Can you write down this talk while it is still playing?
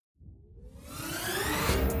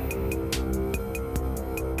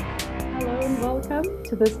welcome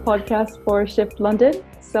to this podcast for Shift London.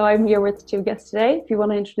 So I'm here with two guests today. If you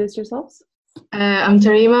want to introduce yourselves. I'm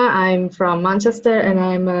Tarima. I'm from Manchester and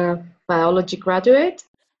I'm a biology graduate.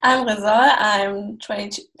 I'm Reza. I'm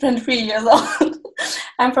 23 years old.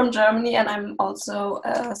 I'm from Germany and I'm also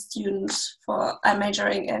a student I'm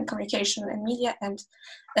majoring in communication and media, and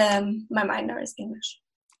my minor is English.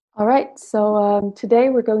 All right, so today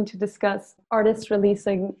we're going to discuss artists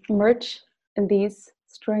releasing merch in these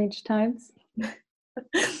strange times.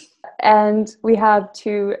 And we have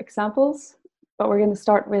two examples, but we're going to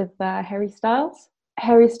start with Harry Styles.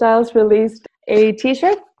 Harry Styles released a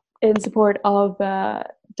t-shirt in support of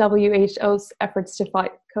WHO's efforts to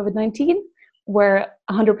fight COVID-19, where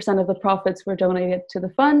 100% of the profits were donated to the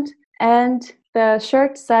fund. And the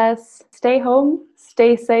shirt says, "Stay home,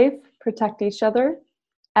 stay safe, protect each other."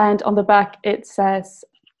 And on the back, it says,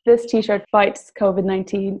 "This t-shirt fights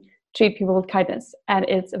COVID-19, treat people with kindness." And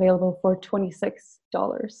it's available for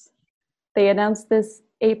 $26. They announced this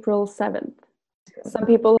April 7th. Some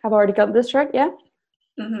people have already got this shirt, yeah?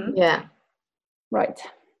 Mm-hmm. Yeah. Right.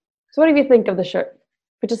 So what do you think of the shirt?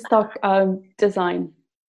 We just talk design,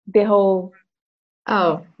 the whole...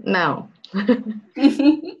 Oh, no.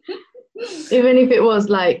 Even if it was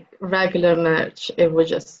like regular merch, it would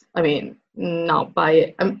just, not buy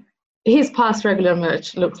it. His past regular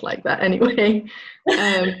merch looks like that anyway. But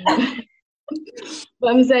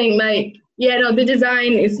I'm saying the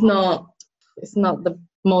design is not the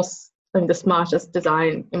most, the smartest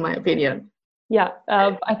design in my opinion. Yeah,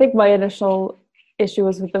 I think my initial issue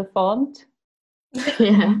was with the font.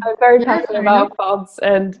 Yeah. I'm very passionate about fonts,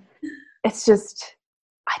 and it's just,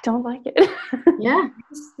 I don't like it. Yeah. I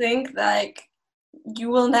just think you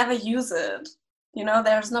will never use it.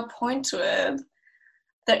 There's no point to it.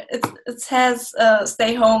 It says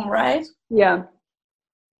stay home, right? Yeah.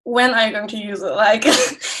 When are you going to use it?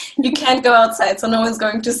 You can't go outside, so no one's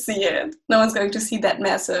going to see it. No one's going to see that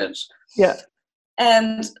message. Yeah.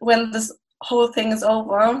 And when this whole thing is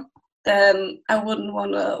over, then I wouldn't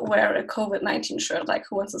want to wear a COVID-19 shirt.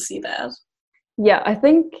 Who wants to see that? Yeah, I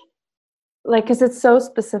think, because it's so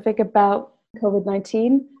specific about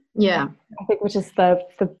COVID-19. Yeah. I think which is the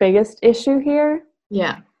biggest issue here.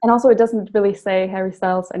 Yeah. And also it doesn't really say Harry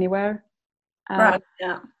Styles anywhere. Right,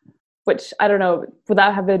 yeah. Which, I don't know, would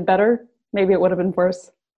that have been better? Maybe it would have been worse.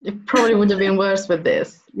 It probably would have been worse with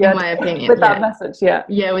this, in my opinion. With that message, yeah.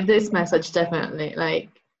 Yeah, with this message, definitely.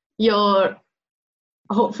 You're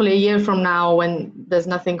hopefully a year from now when there's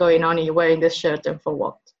nothing going on, you're wearing this shirt, and for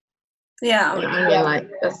what? Yeah. You know what I mean?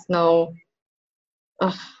 There's no...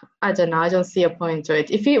 I don't know. I don't see a point to it.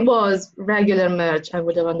 If it was regular merch, I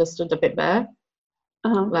would have understood a bit better.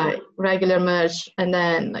 Uh-huh. Regular merch, and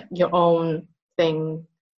then your own thing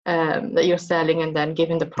that you're selling, and then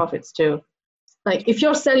giving the profits to. If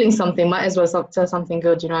you're selling something, might as well sell something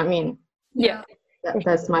good. You know what I mean? Yeah.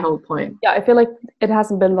 That's my whole point. Yeah, I feel like it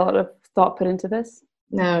hasn't been a lot of thought put into this.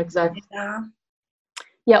 No, exactly. Yeah.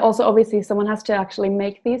 Yeah. Also, obviously, someone has to actually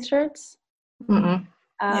make these shirts.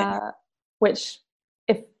 Which,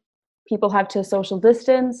 if people have to social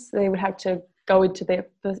distance, they would have to go into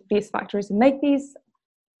these factories and make these,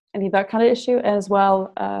 and that kind of issue as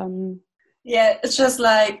well. Yeah, it's just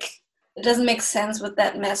it doesn't make sense with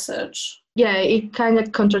that message. Yeah, it kind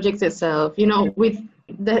of contradicts itself. With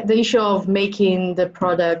the issue of making the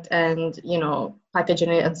product and, packaging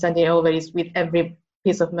it and sending it over is with every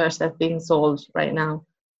piece of merch that's being sold right now.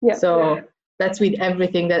 Yeah. So that's with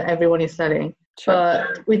everything that everyone is selling. Sure.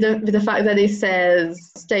 But with the fact that it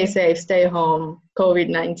says stay safe, stay home,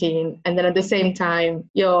 COVID-19, and then at the same time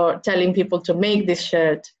you're telling people to make this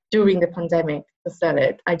shirt during the pandemic to sell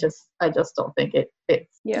it, I just don't think it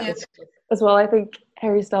fits. Yeah. As well, I think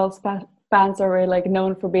Harry Styles fans are really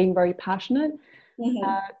known for being very passionate.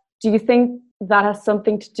 Mm-hmm. Do you think that has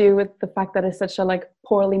something to do with the fact that it's such a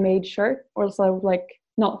poorly made shirt, or so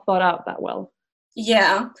not thought out that well?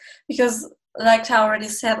 Yeah, because I already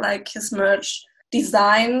said, his merch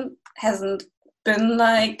design hasn't been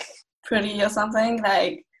pretty or something,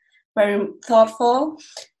 very thoughtful,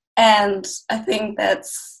 and I think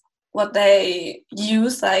that's what they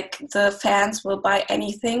use. The fans will buy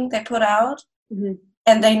anything they put out. Mm-hmm.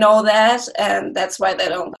 And they know that, and that's why they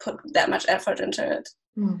don't put that much effort into it.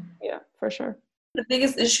 Yeah, for sure. The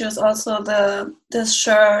biggest issue is also this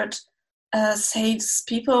shirt saves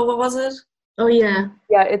people. What was it? Oh, yeah.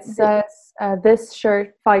 Yeah, it says, "This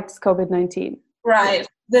shirt fights COVID-19. Right.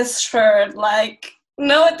 This shirt,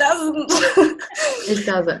 no, it doesn't. It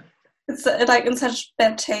doesn't. It's in such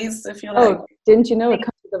bad taste if you Oh, didn't you know it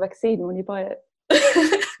comes with a vaccine when you buy it?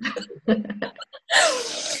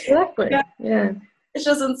 Exactly. Yeah. it's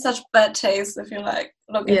just in such bad taste if you like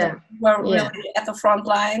look at Yeah. who are really at the front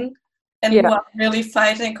line and who are really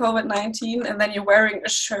fighting COVID-19, and then you're wearing a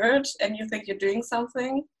shirt and you think you're doing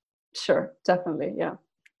something. Sure, definitely, yeah.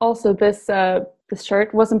 Also, this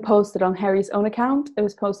shirt wasn't posted on Harry's own account. It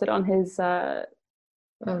was posted on his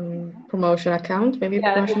promotion account, maybe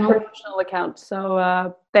promotional account.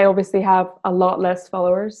 So they obviously have a lot less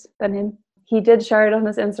followers than him. He did share it on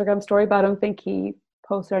his Instagram story, but I don't think he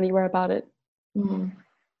posted anywhere about it. Mm.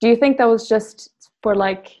 Do you think that was just for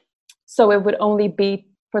so it would only be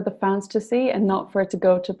for the fans to see and not for it to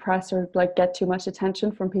go to press or get too much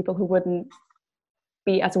attention from people who wouldn't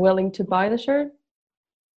be as willing to buy the shirt?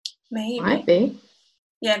 Maybe. Might be.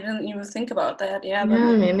 Yeah, I didn't even think about that. Yeah,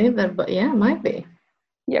 me neither, but yeah, might be.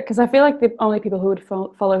 Yeah, because I feel like the only people who would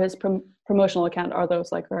follow his promotional account are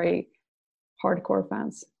those very hardcore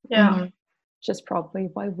fans. Yeah. Mm-hmm. Just probably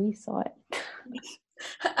why we saw it.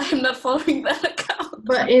 I'm not following that account.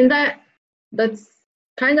 But in that's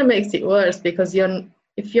kind of makes it worse, because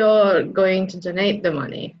if you're going to donate the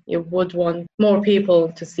money, you would want more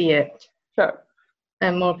people to see it. Sure.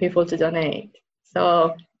 And more people to donate.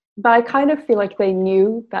 So. But I kind of feel like they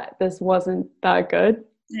knew that this wasn't that good.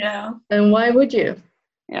 Yeah. Then why would you?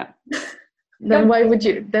 Yeah. Then why would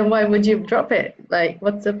you drop it?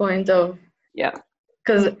 What's the point of? Yeah.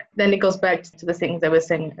 Because then it goes back to the things I was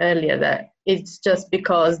saying earlier, that it's just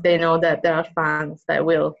because they know that there are fans that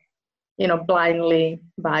will, blindly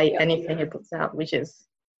buy anything he puts out, which is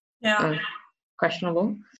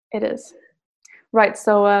questionable. It is. Right.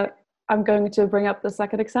 So I'm going to bring up the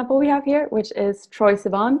second example we have here, which is Troye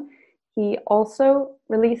Sivan. He also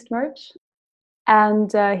released merch,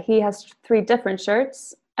 and he has 3 different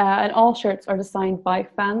shirts, and all shirts are designed by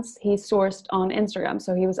fans he sourced on Instagram.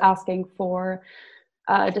 So he was asking for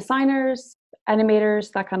designers,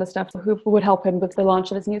 animators, that kind of stuff, who would help him with the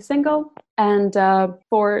launch of his new single. And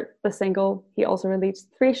for the single, he also released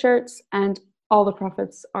 3 shirts, and all the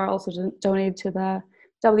profits are also donated to the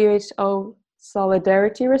WHO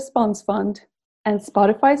Solidarity Response Fund and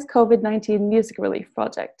Spotify's COVID-19 Music Relief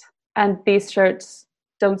Project. And these shirts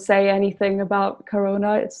don't say anything about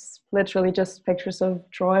Corona. It's literally just pictures of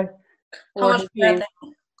Troye. How much are they?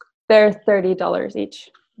 They're $30 each.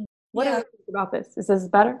 What do Yeah. you think about this? Is this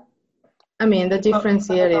better? I mean, the difference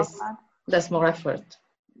here is there's more effort,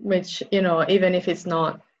 which, even if it's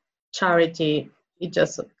not charity, it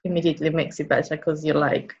just immediately makes it better, because you're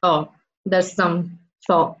like, oh, there's some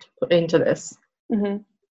thought put into this. Mm-hmm.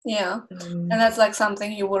 Yeah. And that's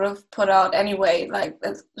something you would have put out anyway.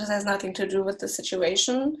 This has nothing to do with the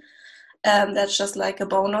situation. That's just a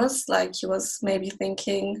bonus. He was maybe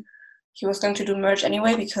thinking he was going to do merch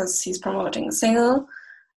anyway because he's promoting a single.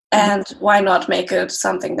 And why not make it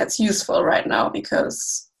something that's useful right now?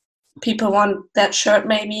 Because people want that shirt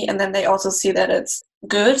maybe, and then they also see that it's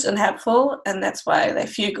good and helpful, and that's why they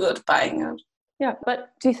feel good buying it. Yeah,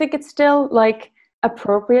 but do you think it's still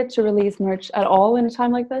appropriate to release merch at all in a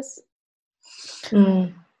time like this?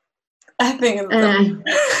 I think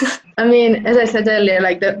it's I mean, as I said earlier,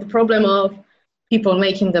 the problem of people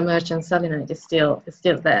making the merch and selling it is still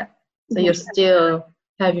there. So you're still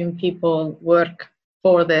having people work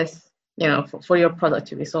for this, for your product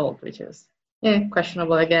to be sold, which is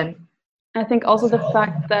questionable again. I think also the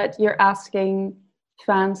fact that you're asking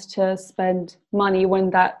fans to spend money when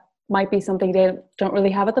that might be something they don't really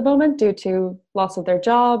have at the moment due to loss of their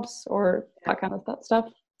jobs or that kind of stuff.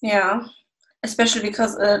 Yeah, especially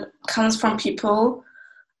because it comes from people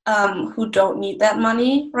who don't need that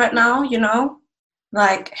money right now,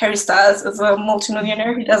 Harry Styles is a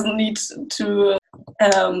multimillionaire. He doesn't need to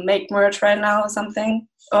make merch right now or something,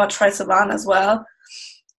 or Troye Sivan as well.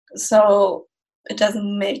 So it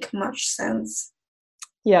doesn't make much sense.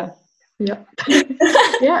 Yeah. Yeah.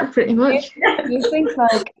 Yeah, pretty much. Do you think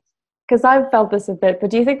because I've felt this a bit, but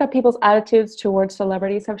do you think that people's attitudes towards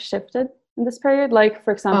celebrities have shifted in this period?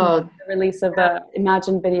 For example, the release of the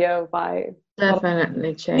Imagine video by...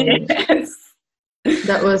 Definitely changed. Yes.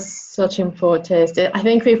 That was such in poor taste. I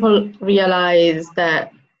think people realize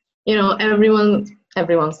that,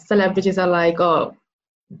 everyone's celebrities are oh,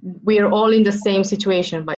 we're all in the same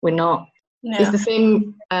situation, but we're not. Yeah. It's the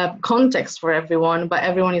same context for everyone, but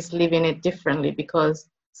everyone is living it differently because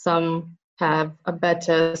some have a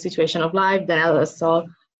better situation of life than others. So,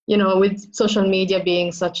 with social media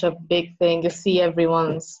being such a big thing, you see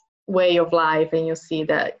everyone's way of life and you see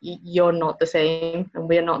that you're not the same and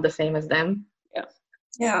we're not the same as them.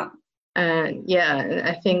 Yeah. And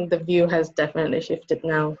I think the view has definitely shifted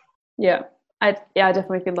now. Yeah, I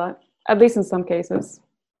definitely feel that, at least in some cases.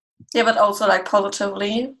 Yeah, but also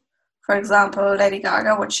positively. For example, Lady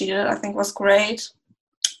Gaga, what she did, I think was great.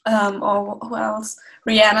 or who else?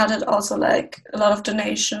 Rihanna did also like a lot of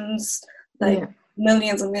donations, like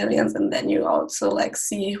millions and millions, and then you also like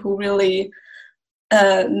see who really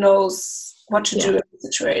knows what to do in the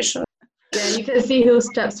situation. Yeah, you can see who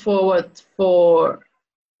steps forward for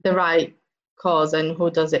the right cause and who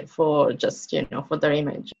does it for just, for their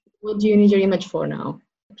image. What do you need your image for now?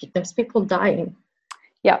 There's people dying.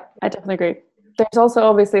 Yeah, I definitely agree. There's also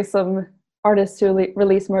obviously some artists who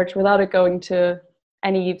release merch without it going to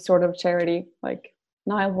any sort of charity, like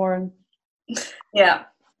Niall Horan. Yeah.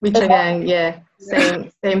 Which again,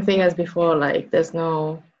 same thing as before. Like there's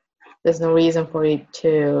no reason for it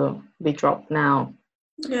to be dropped now.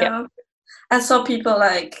 Yeah. I saw people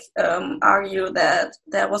like argue that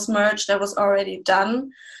there was merch that was already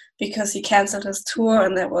done because he canceled his tour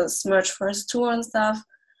and there was merch for his tour and stuff.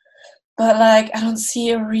 But like I don't see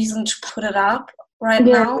a reason to put it up right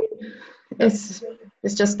now. It's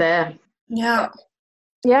just there. Yeah.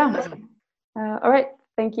 Yeah. All right.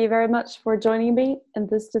 Thank you very much for joining me in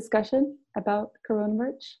this discussion about Corona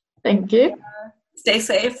merch. Thank you. Stay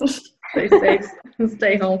safe. Stay safe.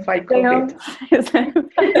 Stay home. Fight COVID.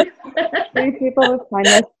 Treat people with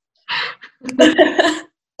kindness.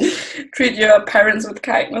 Treat your parents with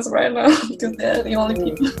kindness right now because they're the only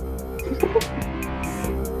people.